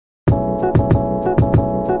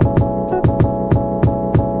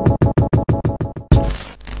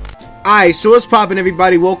Alright, so what's poppin',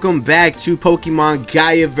 everybody? Welcome back to Pokemon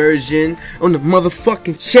Gaia version on the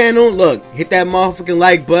motherfucking channel. Look, hit that motherfucking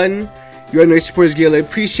like button. You already know your supporters get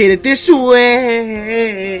appreciated this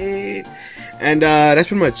way. And that's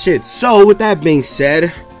pretty much it. So with that being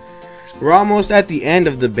said, we're almost at the end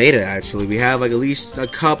of the beta. Actually, we have like at least a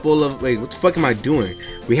couple of what the fuck am I doing?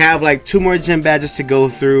 We have like 2 more gym badges to go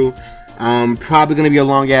through. Probably gonna be a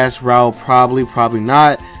long ass route. Probably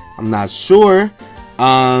not. I'm not sure.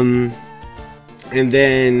 And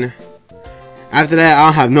then after that, I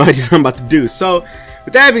don't have no idea what I'm about to do. So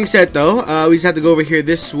with that being said, though, we just have to go over here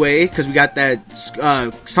this way because we got that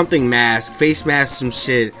something mask, face mask, some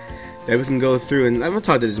shit that we can go through. And I'm gonna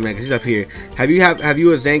talk to this man because he's up here. Have you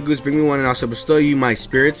a Zangoose? Bring me one, and I'll bestow you my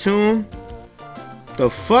Spiritomb. The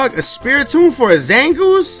fuck, a Spiritomb for a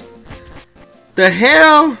Zangoose? The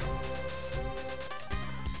hell?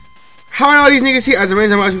 How are all these niggas here? As a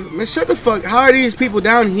range, man, shut the fuck. How are these people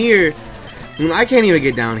down here when I can't even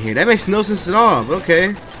get down here? That makes no sense at all. But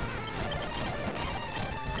okay.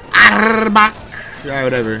 Alright,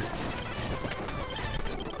 whatever.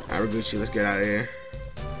 Alright, we're Gucci. Let's get out of here.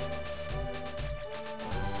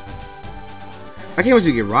 I can't wait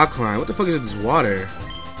to get rock climb. What the fuck is this water?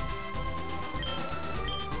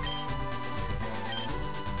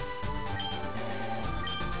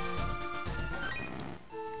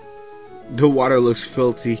 The water looks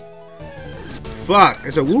filthy. Fuck,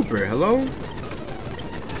 it's a Wooper. Hello?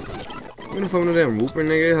 I'm gonna phone that Wooper,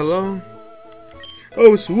 nigga. Hello?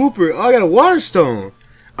 Oh, it's Wooper. Oh, I got a water stone.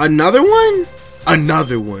 Another one?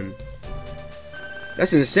 Another one.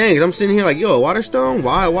 That's insane. Cause I'm sitting here like, yo, a water stone?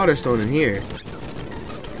 Why a water stone in here?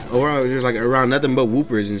 Oh, there's like around nothing but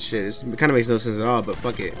Woopers and shit. It kind of makes no sense at all, but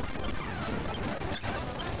fuck it.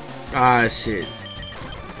 Ah, shit.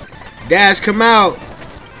 Dash, come out.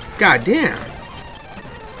 God damn.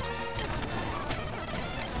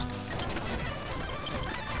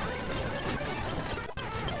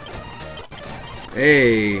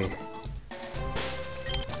 Hey.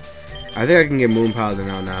 I think I can get Moon Paladin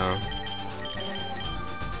out now.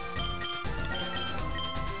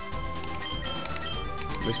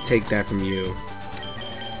 Let's take that from you.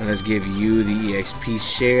 And let's give you the EXP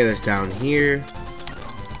share that's down here.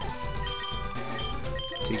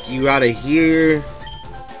 Take you out of here.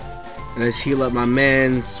 And let's heal up my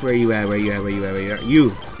mans. Where you at? Where you at? Where you at? Where you at?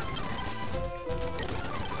 You!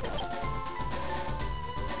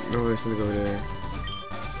 No, let's go over there.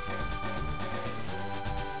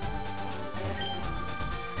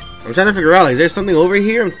 I'm trying to figure out, like, is there something over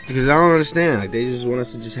here? Because I don't understand. Like, they just want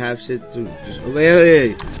us to just have shit to just over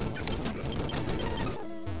there.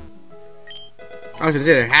 I was gonna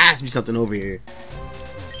say there has to be something over here.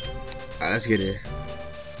 Alright, let's get it.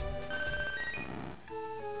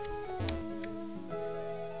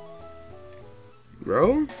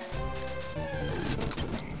 Bro?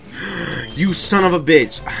 You son of a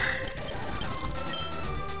bitch.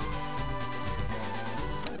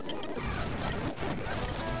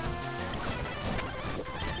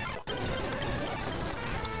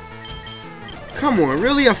 Come on,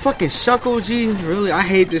 really? A fucking Shuckle, G? Really? I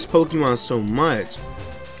hate this Pokemon so much.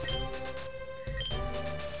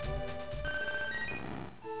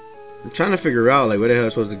 I'm trying to figure out like where the hell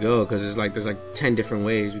I'm supposed to go because there's like 10 different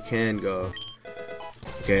ways we can go.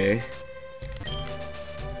 Okay.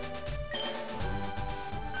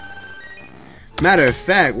 Matter of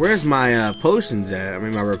fact, where's my potions at? I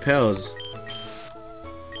mean, my repels.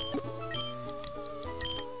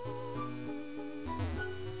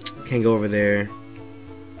 Can't go over there.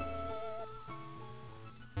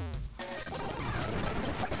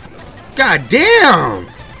 God damn!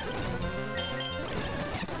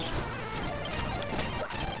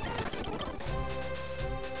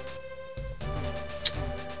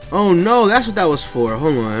 Oh no, that's what that was for.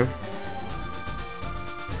 Hold on.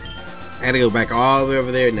 I gotta go back all the way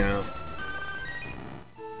over there now.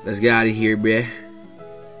 Let's get out of here, bruh.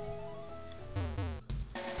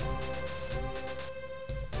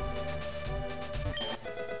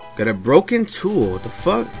 Got a broken tool. What the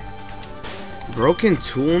fuck? Broken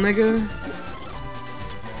tool, nigga?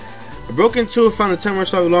 A broken tool found in a temporary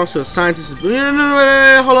store belongs to a scientist.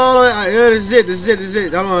 No, hold on. This is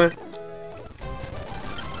it. Hold on.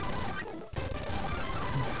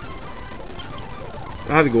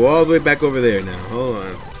 I have to go all the way back over there now. Hold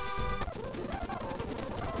on.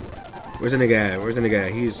 Where's the nigga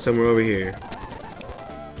at? He's somewhere over here.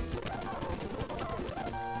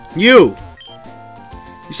 You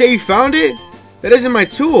say you found it? That isn't my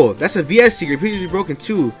tool. That's a VS secret. Previously broken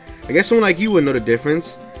too. I guess someone like you would know the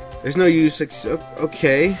difference. There's no use.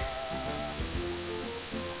 Okay.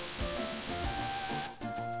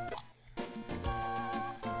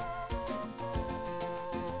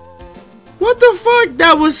 fuck?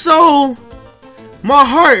 That was so... My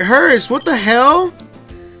heart hurts. What the hell?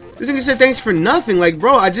 This nigga said thanks for nothing. Like,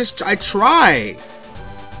 bro, I tried.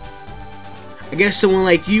 I guess someone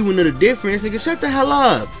like you would know the difference. Nigga, shut the hell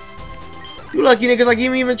up. You lucky niggas like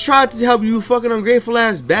you even tried to help, you fucking ungrateful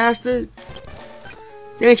ass bastard.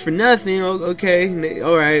 Thanks for nothing. Okay.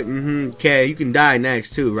 Alright. Okay, you can die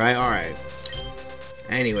next too, right? Alright.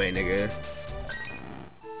 Anyway, nigga.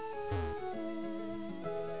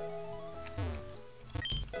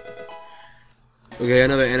 Okay,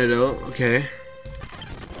 another antidote. Okay.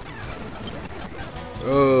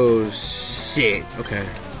 Oh, shit. Okay.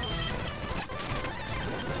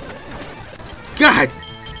 God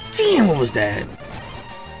damn, what was that?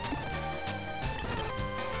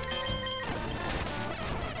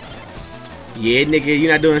 Yeah, nigga,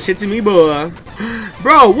 you're not doing shit to me, boy.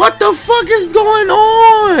 Bro, what the fuck is going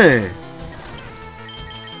on?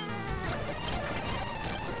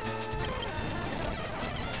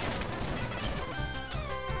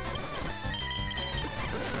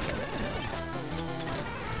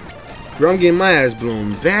 Bro, I'm getting my ass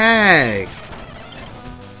blown back.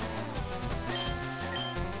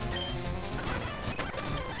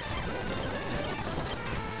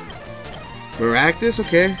 Maractus?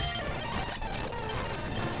 Okay.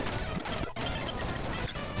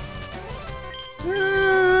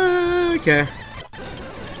 Okay.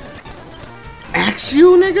 Axe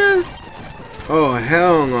you, nigga? Oh,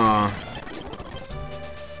 hell no.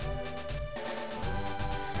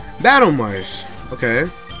 Battle Marsh. Okay.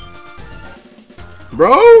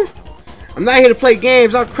 Bro? I'm not here to play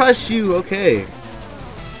games. I'll crush you. Okay.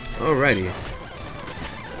 Alrighty.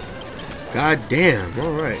 God damn.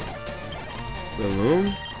 Alright.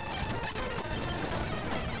 Balloon?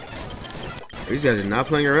 These guys are not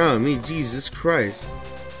playing around with me. Jesus Christ.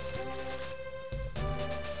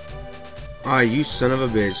 Ah, you son of a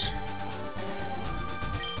bitch.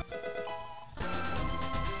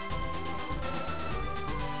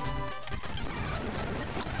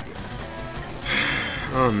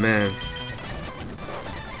 Oh man.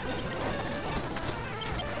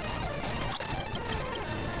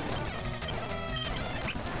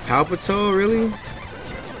 Palpito, really?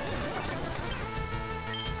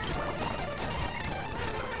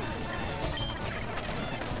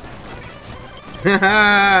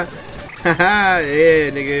 Haha. Haha,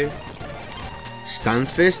 yeah, nigga.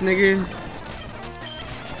 Stunfish, nigga.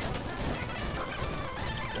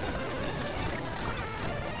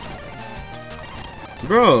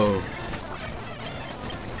 Bro.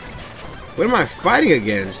 What am I fighting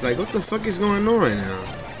against? Like, what the fuck is going on right now?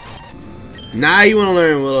 Nah, you wanna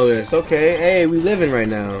learn Will-O-Wisp. Okay, hey, we living right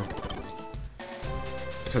now.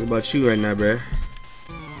 Talk about you right now, bruh.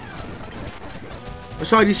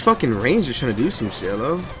 What's all these fucking rangers trying to do some shit,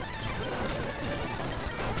 hello?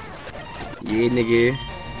 Yeah, nigga.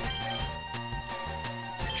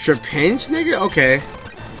 Trapinch, nigga? Okay.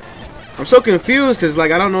 I'm so confused because,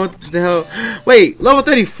 like, I don't know what the hell. Wait, level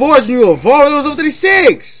 34 is when you evolve. It was level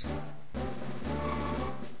 36.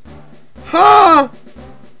 Huh?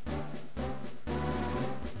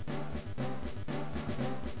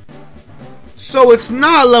 So it's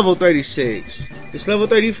not level 36. It's level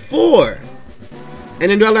 34. And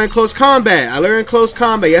then do I learn close combat? I learn close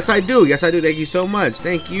combat. Yes, I do. Yes, I do. Thank you so much.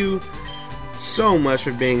 Thank you so much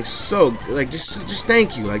for being so, like, just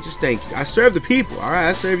thank you. Like, just thank you. I serve the people. All right,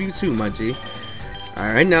 I serve you too, my G. All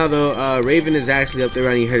right, now though, Raven is actually up there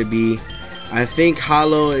where I need her to be. I think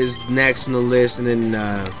Hollow is next on the list, and then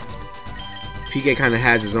PK kind of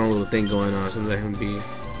has his own little thing going on, so let him be.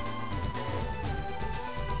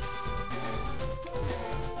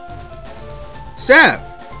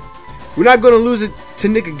 Seth, we're not gonna lose it to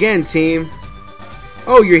Nick again, team.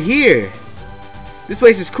 Oh, you're here. This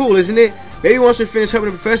place is cool, isn't it? Maybe once we finish helping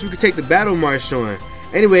the professor, we could take the battle march on.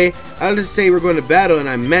 Anyway, I didn't say we're going to battle, and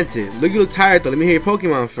I meant it. Look, you look tired though. Let me hear your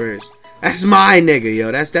Pokemon first. That's my nigga,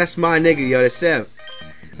 yo. That's my nigga, yo. That's Seth.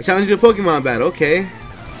 I challenge you to a Pokemon battle. Okay.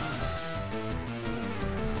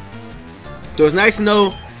 So it's nice to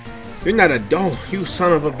know you're not a dog. You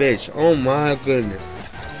son of a bitch. Oh my goodness.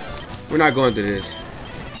 We're not going through this.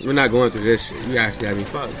 We're not going through this shit. You actually have me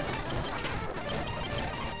fucked.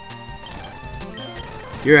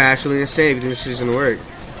 You're actually insane if you think this shit's gonna work.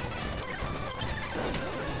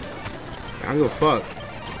 I don't give a fuck.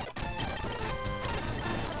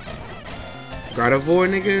 Gardevoir,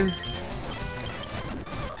 nigga.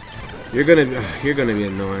 You're gonna be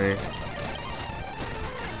annoying.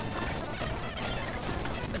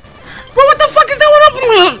 Bro, what the fuck is that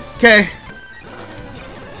one up? Okay.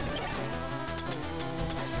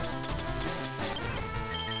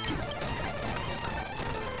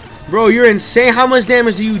 Bro, you're insane. How much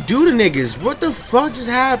damage do you do to niggas? What the fuck just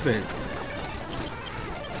happened?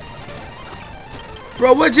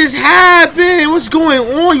 Bro, what just happened? What's going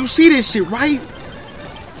on? You see this shit, right?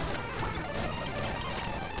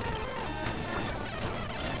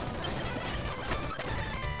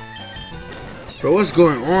 Bro, what's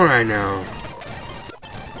going on right now?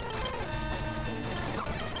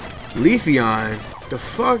 Leafeon? The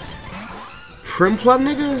fuck? Prim Plum,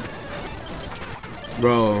 nigga?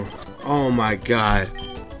 Bro, oh my god.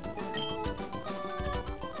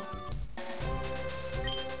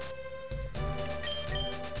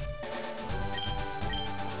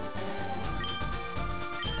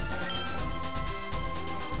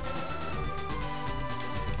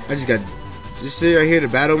 I just got... Just sit right here, the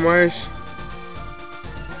battle marsh?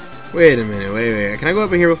 Wait a minute, wait. Can I go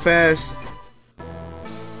up in here real fast?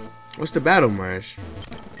 What's the battle marsh?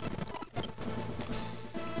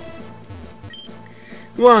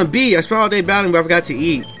 Come on, B. I spent all day battling, but I forgot to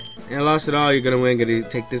eat. And I lost it all. You're gonna win. Gonna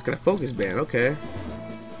take this. Got a focus band. Okay.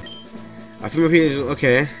 I feel my penis.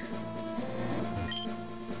 Okay.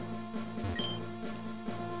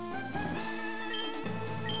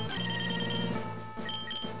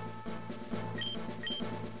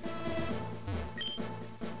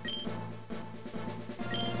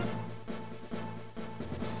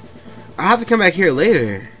 I have to come back here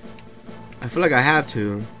later. I feel like I have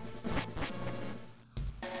to.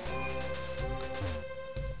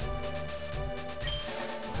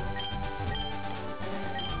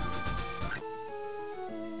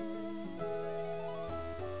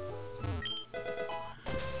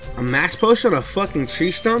 A max potion on a fucking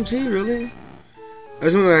tree stump, G? Really? I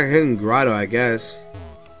just went like a hidden grotto, I guess.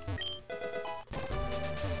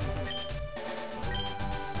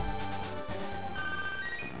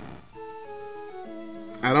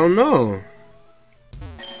 I don't know.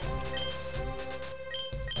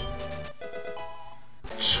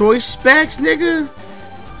 Choice specs, nigga?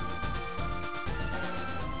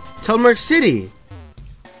 Telemark City.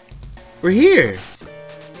 We're here.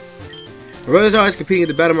 My brother's always competing at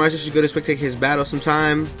the battle march. I should go to spectate his battle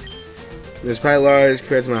sometime. It's quite large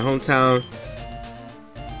compared to my hometown.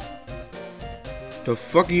 The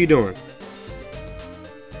fuck are you doing?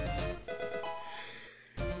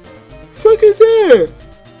 Fuck is that?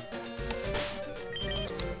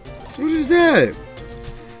 What is that?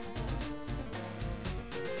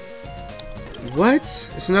 What?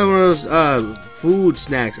 It's another one of those food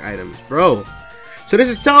snacks items, bro. So this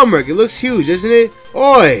is Telemark. It looks huge, isn't it?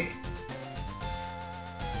 Oi!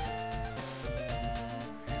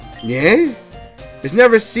 Yeah? I've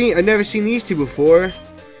never seen these two before.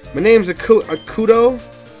 My name's Akudo.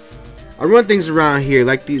 I run things around here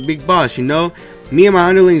like the big boss, you know? Me and my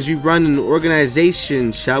underlings, we run an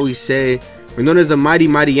organization, shall we say. We're known as the Mighty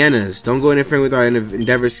Hyenas. Don't go interfering with our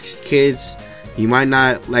endeavors, kids. You might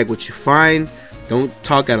not like what you find. Don't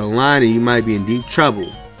talk out of line and you might be in deep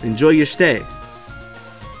trouble. Enjoy your stay.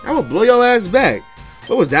 I will blow your ass back.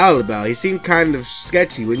 What was that all about? He seemed kind of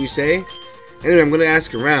sketchy, wouldn't you say? Anyway, I'm going to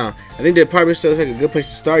ask around. I think the apartment store looks like a good place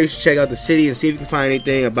to start. You should check out the city and see if you can find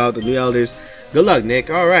anything about the new elders. Good luck, Nick.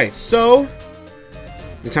 Alright, so...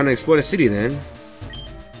 it's time to explore the city then.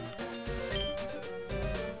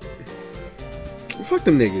 Fuck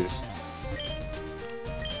them niggas.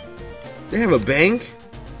 They have a bank?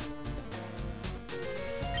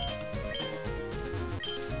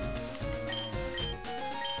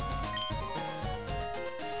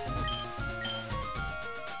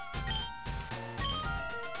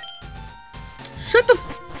 Shut the f...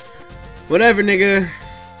 Whatever, nigga.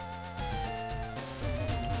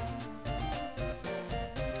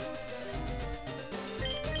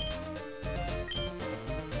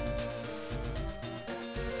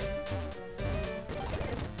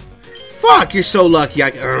 Fuck, you're so lucky.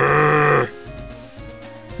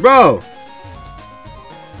 Bro.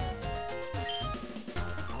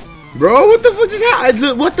 Bro, what the fuck just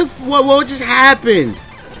happened? What just happened?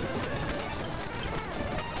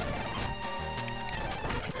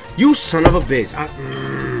 You son of a bitch.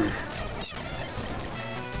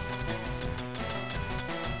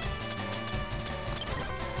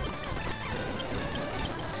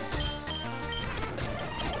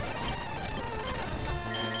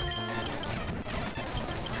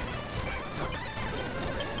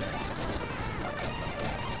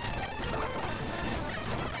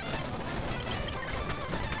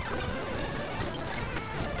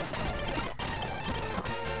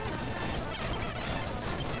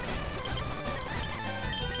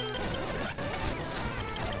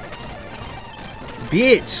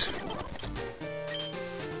 Bitch.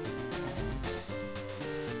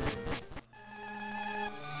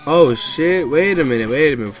 Oh shit, wait a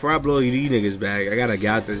minute. Before I blow you niggas back, I gotta get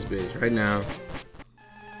out this bitch right now.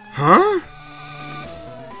 Huh?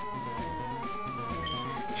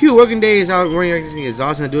 Hugh, working days out working against me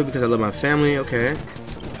exhausting to do it because I love my family. Okay.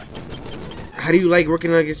 How do you like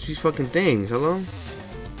working against these fucking things? Hello?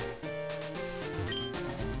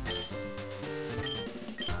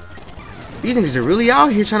 These niggas are really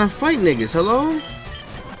out here trying to fight niggas. Hello?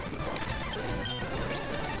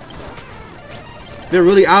 They're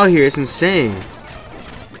really out here. It's insane.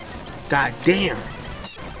 God damn.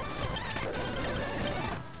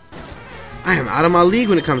 I am out of my league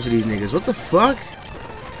when it comes to these niggas. What the fuck?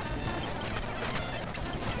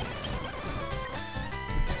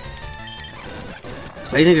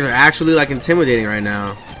 These niggas are actually like intimidating right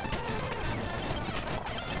now.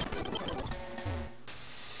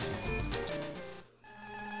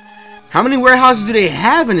 How many warehouses do they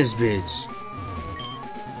have in this bitch?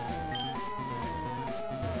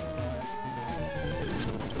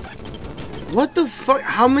 What the fuck?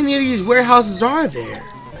 How many of these warehouses are there?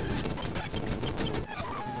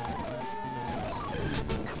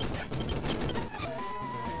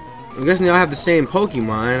 I'm guessing they all have the same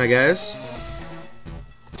Pokemon, I guess.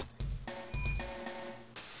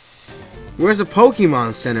 Where's the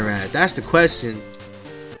Pokemon Center at? That's the question.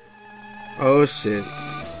 Oh shit.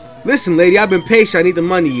 Listen, lady, I've been patient. I need the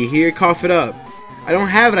money. You hear? Cough it up. I don't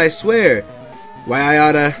have it, I swear. Why I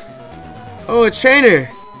oughta... Oh, a trainer.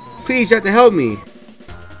 Please, you have to help me.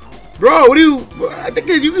 Bro, what do you... I think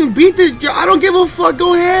you can beat this... I don't give a fuck.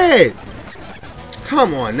 Go ahead.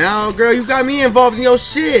 Come on now, girl. You got me involved in your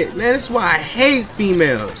shit. Man, that's why I hate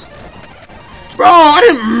females. Bro, I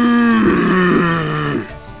didn't...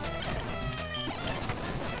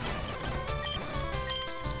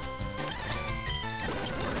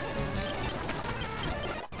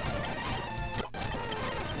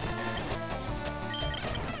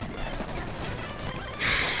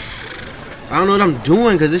 I don't know what I'm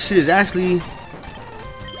doing because this shit is actually...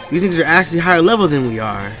 These niggas are actually higher level than we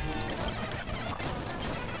are.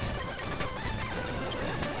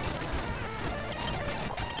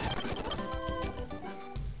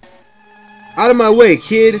 Out of my way,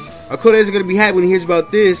 kid. Akoda isn't gonna be happy when he hears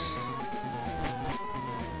about this.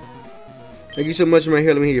 Thank you so much for my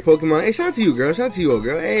hair. Let me hear your Pokemon. Hey, shout out to you, girl. Shout out to you, old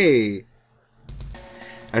girl. Hey.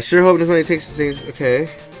 I sure hope this money takes the things. Okay.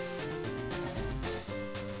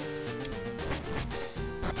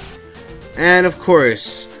 And of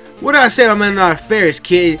course, what did I say? I'm in our affairs,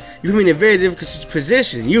 kid. You put me in a very difficult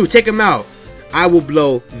position. You take him out. I will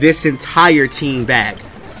blow this entire team back.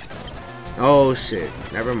 Oh shit.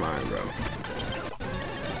 Never mind, bro.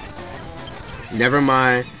 Never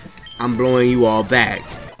mind. I'm blowing you all back.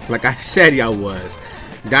 Like I said y'all was.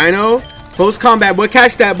 Dino, close combat, boy.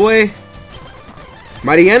 Catch that, boy.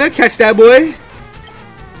 Mariana, catch that, boy.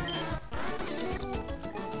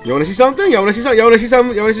 You wanna see something? Y'all wanna see something? Y'all wanna see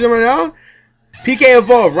something? Y'all wanna see something right now? PK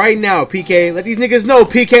evolve right now, PK. Let these niggas know,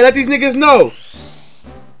 PK. Let these niggas know.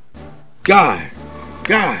 God.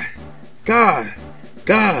 God. God.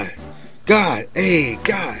 God. God. Hey,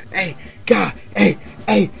 God. Hey, God. Hey,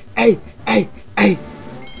 hey, hey, hey, hey.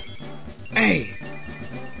 Hey.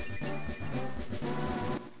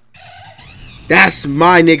 That's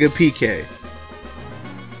my nigga PK.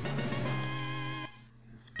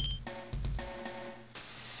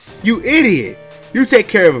 You idiot. You take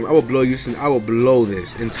care of him. I will blow you. I will blow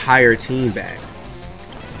this entire team back.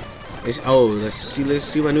 Oh, let's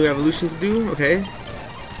see what new evolution can do. Okay.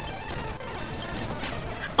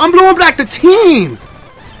 I'm blowing back the team.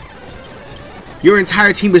 Your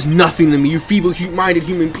entire team is nothing to me. You feeble-minded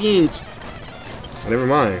human beings. Oh, never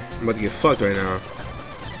mind. I'm about to get fucked right now.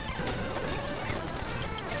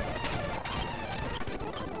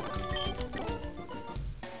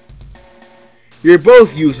 You're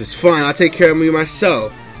both useless. Fine, I'll take care of you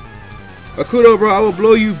myself. Akudo, bro, I will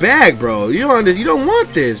blow you back, bro. You don't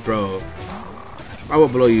want this, bro. I will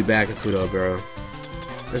blow you back, Akudo, bro.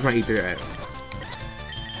 Where's my ether at?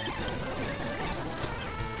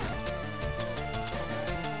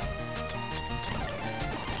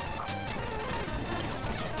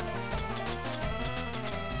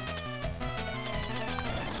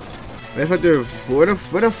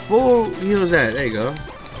 Where the full heals at? There you go.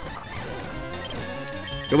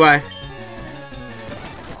 Goodbye.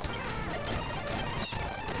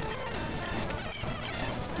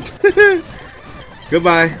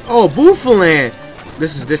 Goodbye. Oh, Boofaland.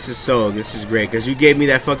 This is great because you gave me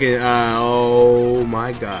that fucking oh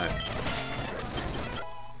my god.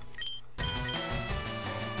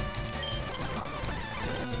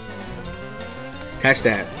 Catch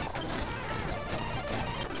that.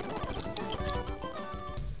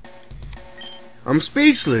 I'm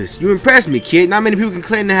speechless. You impressed me, kid. Not many people can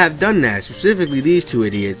claim to have done that, specifically these two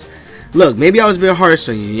idiots. Look, maybe I was a bit harsh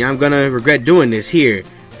on you. I'm gonna regret doing this. Here,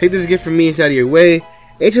 take this gift from me. It's out of your way.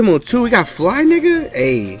 HMO2, we got fly, nigga?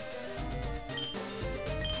 Hey.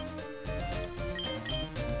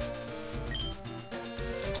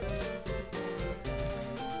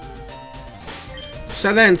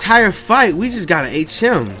 So that entire fight, we just got an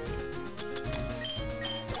HM.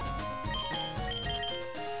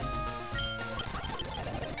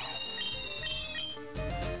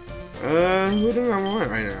 Who do I want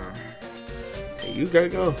right now? Hey, you gotta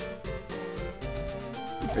go.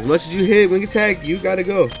 As much as you hit when you attack, you gotta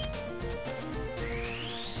go.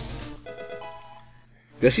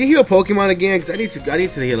 Does she heal Pokemon again? Cause I need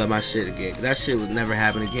to heal up my shit again. That shit would never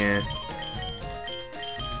happen again.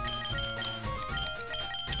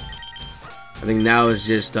 I think now it's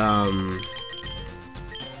just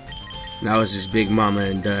Big Mama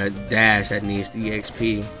and Dash that needs the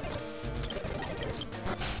EXP.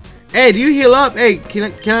 Hey, do you heal up? Hey,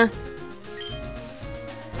 can I?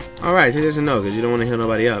 Alright, he doesn't know because you don't want to heal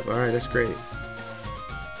nobody up. Alright, that's great.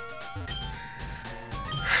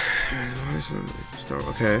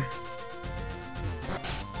 Okay.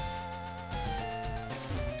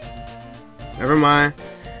 Never mind.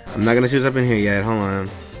 I'm not gonna see what's up in here yet. Hold on.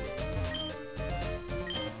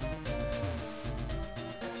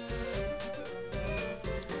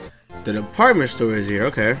 The department store is here.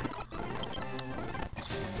 Okay.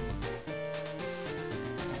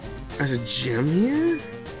 There's a gym here?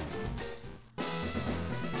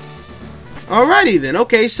 Alrighty then.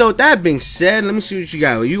 Okay, so with that being said, let me see what you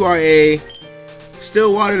got. You are a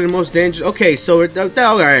Stillwater, the most dangerous. Okay, so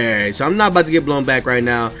alright. So I'm not about to get blown back right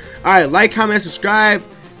now. Alright, like, comment, subscribe.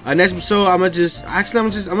 Next episode, I'm gonna just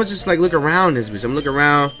like look around this bitch. I'm gonna look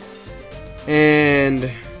around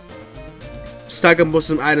and stock up on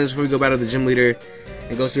some items before we go battle the gym leader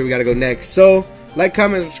and go see where we gotta go next. So like,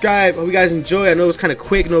 comment, subscribe. Hope you guys enjoy. I know it was kind of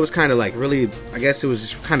quick. I know it was kind of like really, I guess it was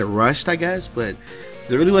just kind of rushed, I guess, but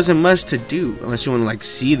there really wasn't much to do unless you want to like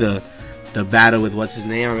see the battle with what's his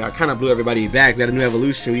name. I mean, I kind of blew everybody back. We had a new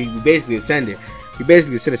evolution. We basically ascended. So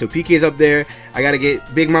PK's up there. I gotta get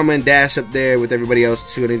Big Mama and Dash up there with everybody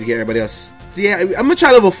else too. I need to get everybody else. So yeah, I'm gonna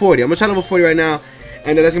try level 40. I'm gonna try level 40 right now,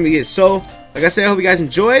 and that's gonna be it. So like I said, I hope you guys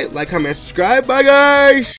enjoy. Like, comment, subscribe. Bye, guys.